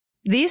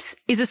This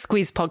is a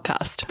Squiz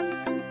podcast.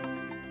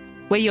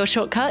 We're your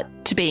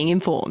shortcut to being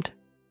informed.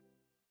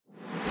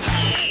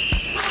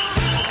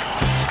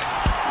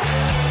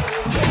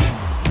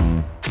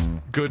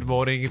 Good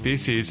morning,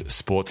 this is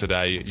Sport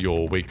Today,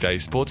 your weekday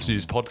sports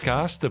news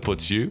podcast that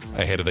puts you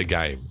ahead of the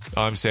game.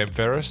 I'm Sam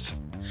Ferris.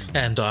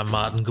 And I'm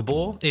Martin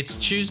Gabor. It's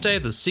Tuesday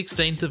the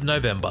 16th of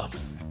November.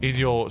 In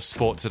your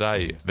Sport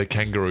Today, the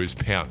Kangaroos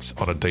pounce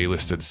on a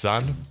delisted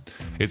Sun.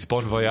 It's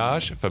bon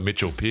voyage for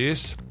Mitchell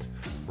Pearce.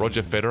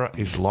 Roger Federer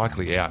is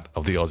likely out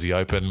of the Aussie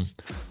Open.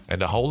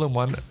 And a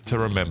hole-in-one to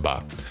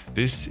remember.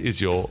 This is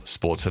your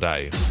Sport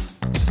Today.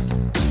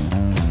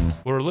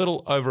 We're a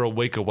little over a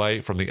week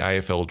away from the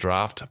AFL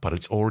draft, but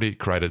it's already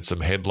created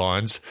some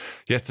headlines.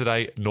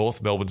 Yesterday,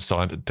 North Melbourne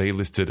signed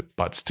delisted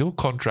but still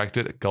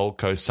contracted Gold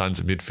Coast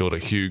Suns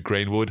midfielder Hugh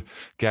Greenwood.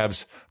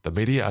 Gabs, the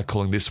media are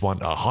calling this one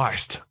a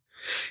heist.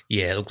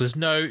 Yeah, look, there's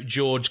no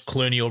George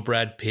Clooney or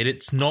Brad Pitt.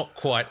 It's not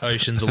quite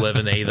Ocean's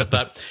 11 either,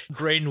 but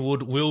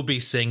Greenwood will be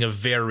seeing a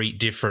very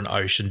different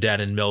Ocean down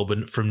in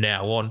Melbourne from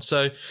now on.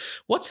 So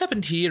what's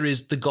happened here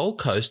is the Gold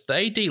Coast,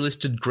 they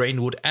delisted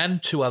Greenwood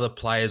and two other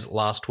players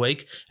last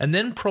week and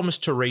then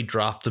promised to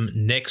redraft them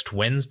next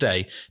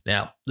Wednesday.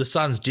 Now, the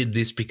Suns did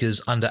this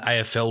because under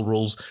AFL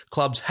rules,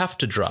 clubs have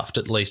to draft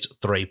at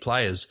least three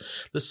players.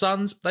 The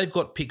Suns, they've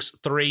got picks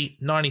 3,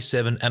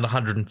 97 and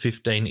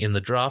 115 in the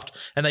draft,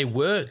 and they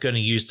were going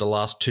to use the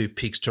last two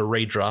picks to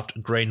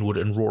redraft Greenwood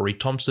and Rory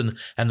Thompson,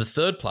 and the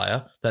third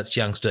player, that's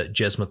youngster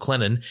Jez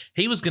McLennan,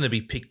 he was going to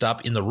be picked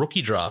up in the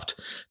rookie draft.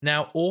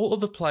 Now, all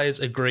of the players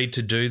agreed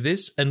to do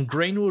this, and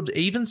Greenwood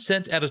even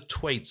sent out a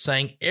tweet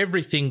saying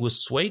everything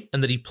was sweet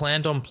and that he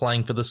planned on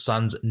playing for the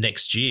Suns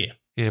next year.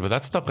 Yeah, but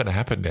that's not going to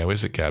happen now,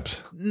 is it,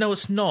 Gabs? No,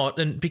 it's not.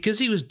 And because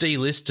he was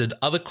delisted,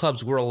 other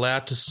clubs were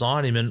allowed to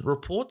sign him. And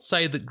reports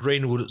say that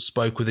Greenwood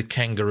spoke with the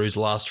Kangaroos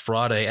last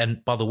Friday,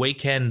 and by the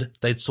weekend,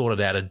 they'd sorted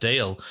out a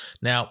deal.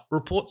 Now,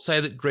 reports say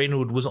that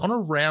Greenwood was on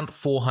around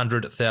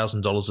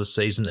 $400,000 a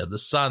season at the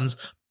Suns,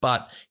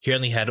 but he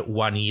only had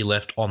 1 year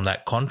left on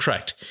that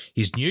contract.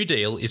 His new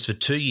deal is for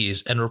 2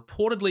 years and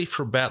reportedly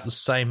for about the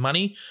same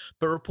money,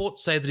 but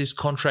reports say that his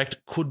contract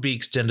could be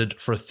extended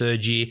for a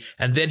third year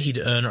and then he'd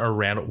earn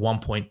around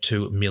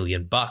 $1.2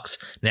 million.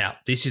 Now,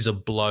 this is a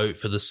blow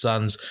for the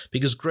Suns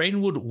because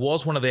Greenwood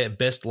was one of their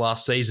best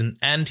last season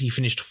and he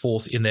finished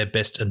fourth in their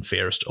best and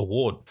fairest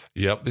award.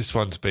 Yep, this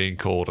one's being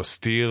called a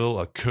steal,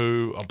 a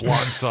coup, a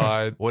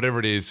blindside. Whatever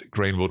it is,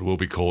 Greenwood will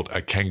be called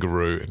a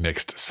kangaroo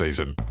next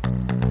season.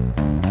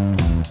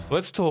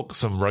 Let's talk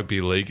some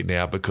rugby league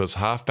now because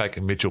halfback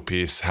Mitchell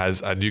Pearce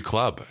has a new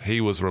club. He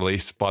was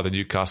released by the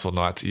Newcastle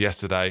Knights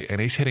yesterday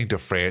and he's heading to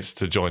France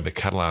to join the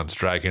Catalans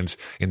Dragons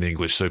in the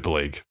English Super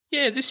League.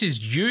 Yeah, this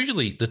is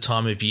usually the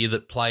time of year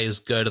that players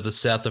go to the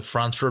south of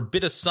France for a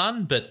bit of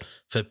sun, but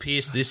for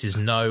Pearce, this is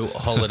no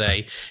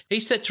holiday.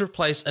 He's set to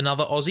replace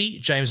another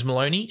Aussie, James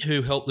Maloney,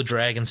 who helped the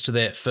Dragons to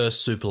their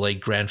first Super League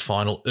grand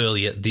final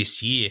earlier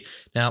this year.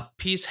 Now,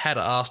 Pearce had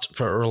asked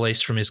for a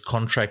release from his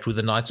contract with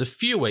the Knights a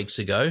few weeks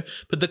ago,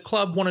 but the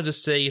club wanted to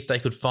see if they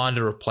could find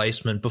a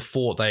replacement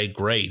before they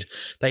agreed.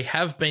 They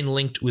have been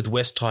linked with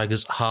West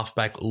Tigers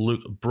halfback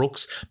Luke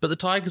Brooks, but the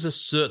Tigers are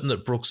certain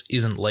that Brooks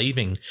isn't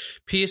leaving.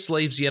 Pearce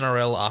leaves the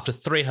NRL after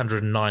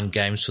 309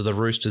 games for the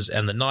Roosters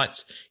and the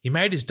Knights. He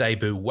made his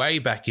debut way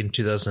back in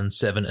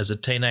 2007 as a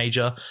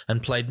teenager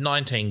and played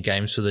 19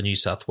 games for the New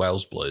South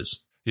Wales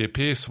Blues. Yeah,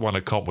 Pearce won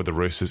a comp with the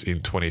Roosters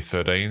in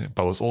 2013,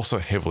 but was also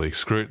heavily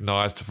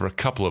scrutinised for a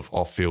couple of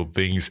off-field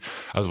things,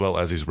 as well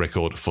as his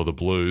record for the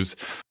Blues.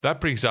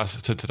 That brings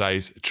us to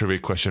today's trivia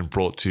question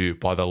brought to you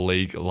by the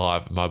League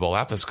Live mobile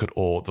app that's got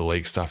all the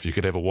league stuff you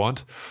could ever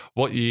want.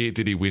 What year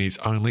did he win his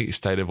only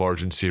State of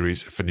Origin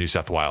series for New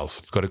South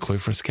Wales? Got a clue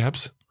for us,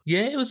 Cabs?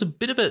 Yeah, it was a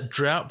bit of a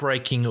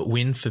drought-breaking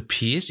win for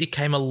Pearce. It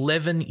came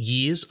 11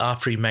 years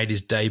after he made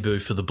his debut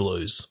for the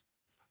Blues.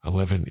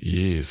 11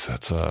 years.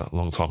 That's a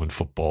long time in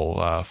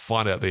football.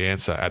 Find out the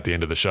answer at the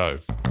end of the show.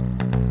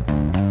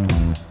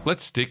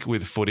 Let's stick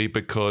with footy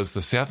because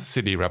the South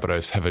Sydney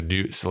Rabbitohs have a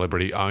new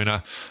celebrity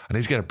owner and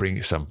he's going to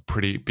bring some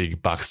pretty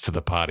big bucks to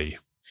the party.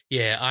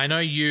 Yeah, I know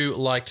you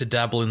like to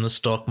dabble in the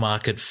stock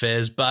market,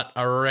 Fez, but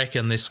I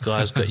reckon this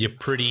guy's got you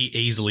pretty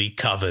easily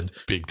covered.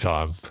 Big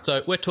time.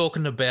 So we're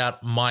talking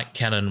about Mike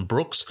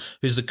Cannon-Brookes,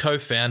 who's the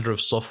co-founder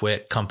of software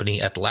company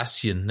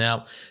Atlassian.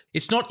 Now,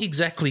 it's not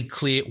exactly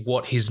clear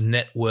what his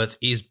net worth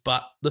is,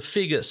 but the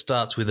figure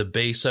starts with a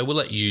B, so we'll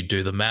let you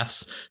do the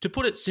maths. To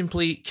put it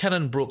simply,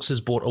 Cannon-Brookes has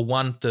bought a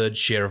 1/3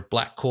 share of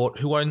Blackcourt,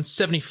 who owns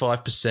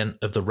 75%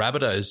 of the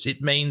Rabbitohs.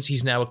 It means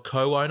he's now a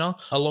co-owner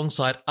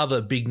alongside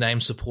other big-name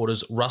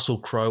supporters Russell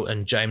Crowe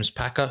and James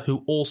Packer,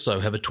 who also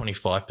have a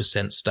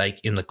 25% stake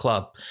in the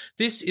club.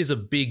 This is a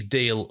big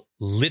deal,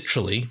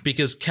 literally,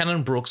 because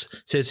Cannon-Brookes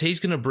says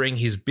he's going to bring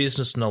his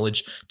business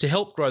knowledge to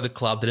help grow the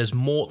club that has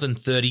more than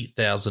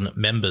 30,000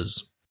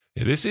 members.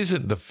 Yeah, this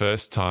isn't the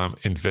first time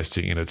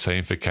investing in a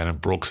team for Cannon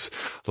Brooks.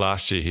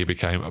 Last year, he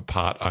became a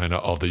part owner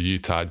of the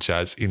Utah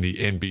Jazz in the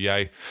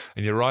NBA.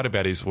 And you're right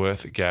about his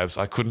worth, Gabs.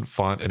 I couldn't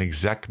find an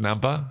exact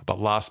number, but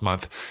last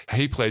month,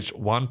 he pledged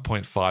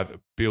 $1.5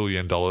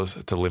 billion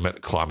to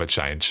limit climate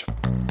change.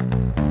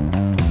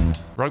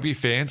 Rugby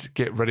fans,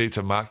 get ready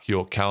to mark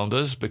your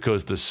calendars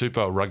because the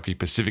Super Rugby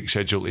Pacific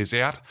schedule is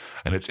out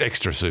and it's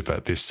extra super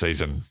this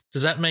season.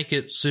 Does that make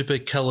it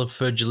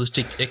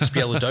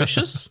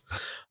supercalifragilisticexpialidocious?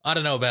 I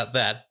don't know about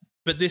that,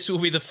 but this will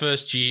be the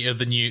first year of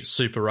the new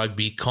Super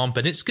Rugby comp,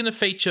 and it's going to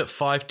feature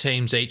 5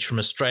 teams each from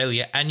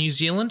Australia and New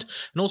Zealand,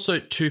 and also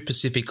 2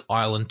 Pacific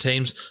Island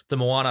teams, the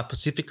Moana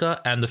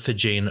Pacifica and the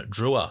Fijian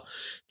Drua.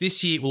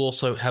 This year we'll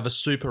also have a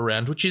Super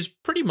Round, which is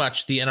pretty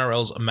much the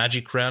NRL's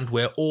Magic Round,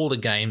 where all the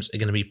games are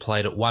going to be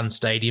played at one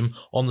stadium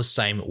on the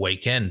same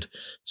weekend.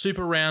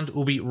 Super Round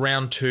will be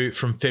round 2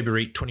 from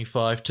February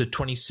 25 to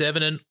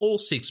 27, and all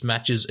 6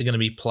 matches are going to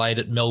be played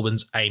at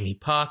Melbourne's Amy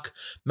Park.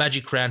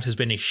 Magic Round has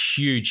been a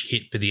huge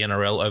hit for the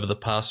NRL over the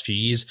past few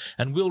years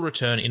and will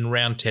return in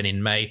round 10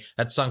 in May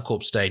at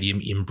Suncorp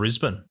Stadium in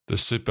Brisbane. The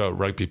Super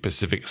Rugby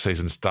Pacific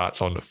season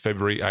starts on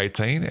February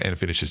 18 and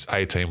finishes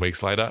 18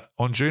 weeks later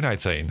on June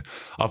 18.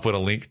 I've put a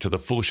link to the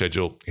full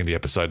schedule in the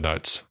episode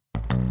notes.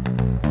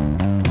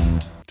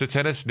 To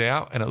tennis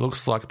now, and it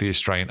looks like the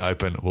Australian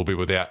Open will be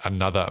without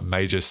another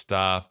major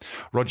star.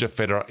 Roger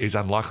Federer is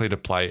unlikely to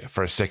play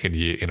for a second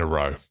year in a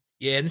row.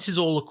 Yeah, and this is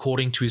all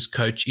according to his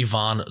coach,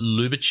 Ivan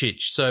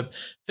Lubicic. So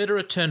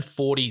Federer turned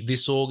 40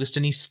 this August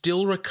and he's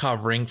still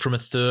recovering from a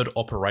 3rd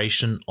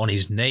operation on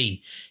his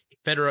knee.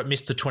 Federer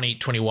missed the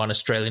 2021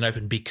 Australian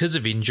Open because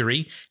of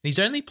injury, and he's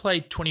only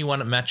played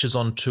 21 matches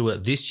on tour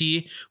this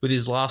year, with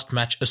his last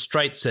match a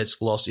straight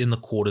sets loss in the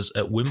quarters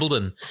at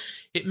Wimbledon.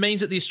 It means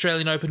that the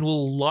Australian Open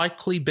will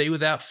likely be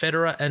without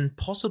Federer and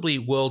possibly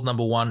world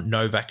number 1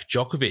 Novak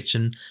Djokovic,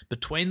 and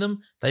between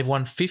them, they've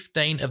won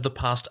 15 of the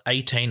past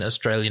 18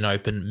 Australian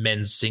Open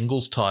men's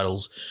singles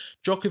titles.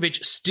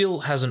 Djokovic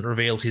still hasn't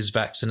revealed his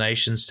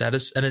vaccination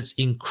status, and it's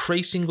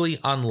increasingly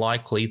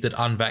unlikely that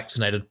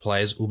unvaccinated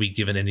players will be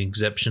given an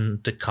exemption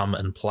to come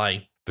and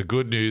play. The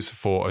good news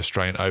for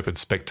Australian Open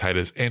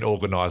spectators and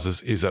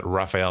organisers is that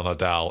Rafael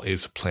Nadal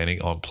is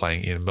planning on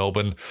playing in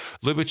Melbourne.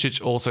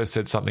 Lubicic also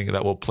said something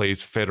that will please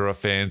Federer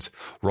fans.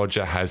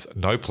 Roger has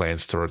no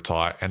plans to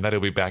retire and that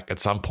he'll be back at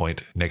some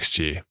point next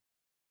year.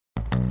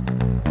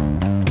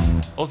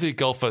 Aussie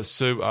golfer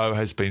Sue O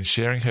has been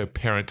sharing her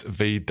parent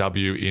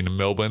VW in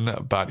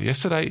Melbourne, but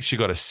yesterday she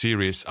got a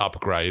serious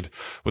upgrade.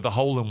 With a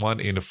hole-in-one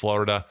in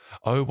Florida,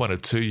 O won a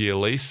 2-year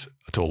lease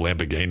to a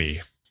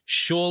Lamborghini.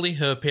 Surely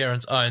her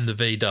parents own the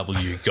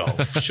VW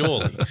Golf,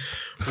 surely.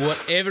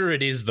 Whatever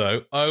it is,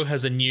 though, O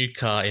has a new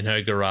car in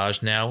her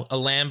garage now, a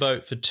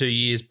Lambo for 2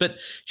 years, but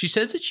she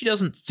says that she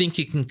doesn't think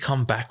it can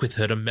come back with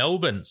her to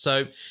Melbourne,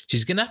 so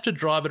she's going to have to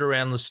drive it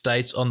around the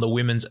States on the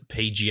Women's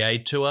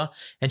PGA Tour,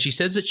 and she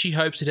says that she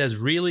hopes it has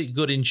really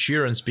good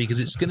insurance because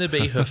it's going to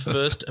be her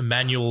first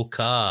manual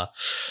car.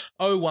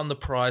 O won the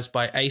prize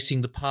by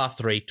acing the par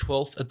 3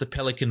 12th at the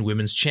Pelican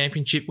Women's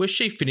Championship, where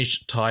she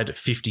finished tied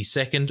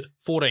 52nd,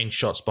 14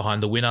 shots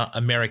behind the winner,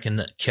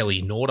 American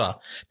Kelly Norda.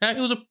 Now, it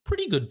was a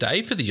pretty good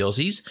day for the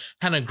Aussies.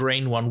 Hannah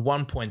Green won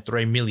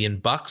 $1.3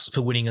 million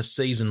for winning a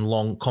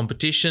season-long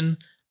competition.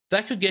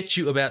 That could get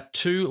you about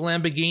 2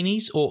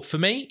 Lamborghinis, or for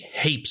me,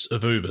 heaps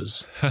of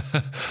Ubers.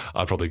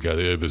 I'd probably go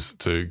the Ubers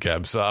too,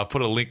 Gab. So I've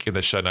put a link in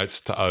the show notes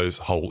to O's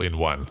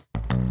hole-in-one.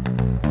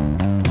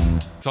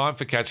 Time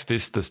for Catch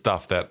This, the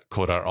stuff that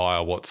caught our eye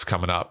on what's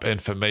coming up.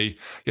 And for me,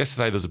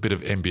 yesterday there was a bit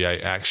of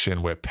NBA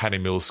action where Patty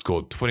Mills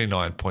scored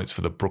 29 points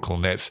for the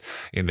Brooklyn Nets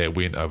in their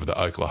win over the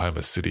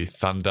Oklahoma City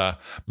Thunder.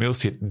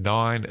 Mills hit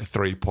 9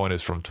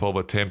 3-pointers from 12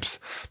 attempts.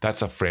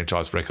 That's a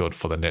franchise record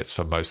for the Nets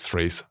for most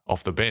threes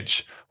off the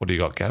bench. What do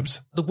you got,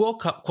 Gabs? The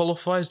World Cup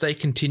qualifiers, they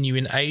continue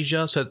in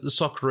Asia. So the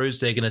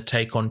Socceroos, they're going to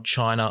take on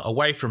China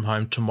away from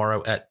home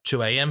tomorrow at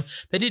 2 a.m.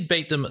 They did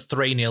beat them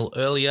 3-0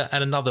 earlier,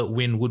 and another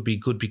win would be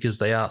good because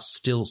they are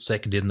still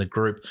second in the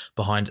group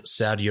behind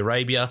Saudi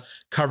Arabia.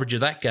 Coverage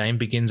of that game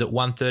begins at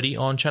 1:30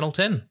 on Channel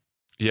 10.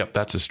 Yep,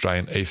 that's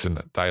Australian Eastern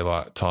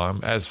Daylight Time.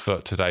 As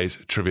for today's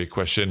trivia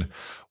question,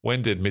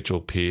 when did Mitchell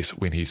Pearce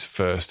win his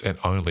first and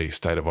only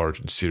State of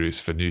Origin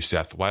series for New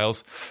South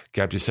Wales?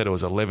 Gab, you said it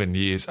was 11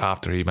 years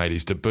after he made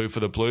his debut for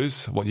the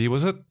Blues. What year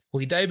was it?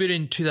 Well, he debuted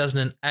in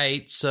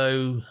 2008,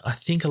 so I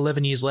think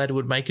 11 years later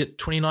would make it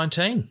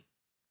 2019.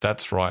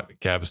 That's right,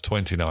 Gabs,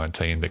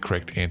 2019, the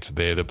correct answer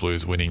there, the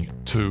Blues winning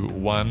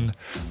 2-1.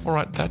 All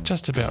right, that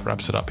just about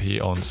wraps it up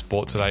here on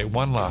Sport Today.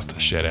 One last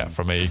shout out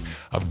from me,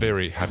 a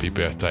very happy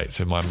birthday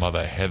to my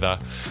mother, Heather.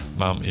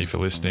 Mum, if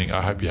you're listening,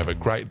 I hope you have a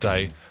great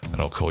day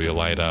and I'll call you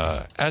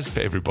later. As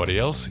for everybody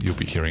else, you'll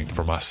be hearing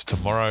from us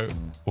tomorrow.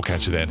 We'll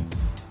catch you then.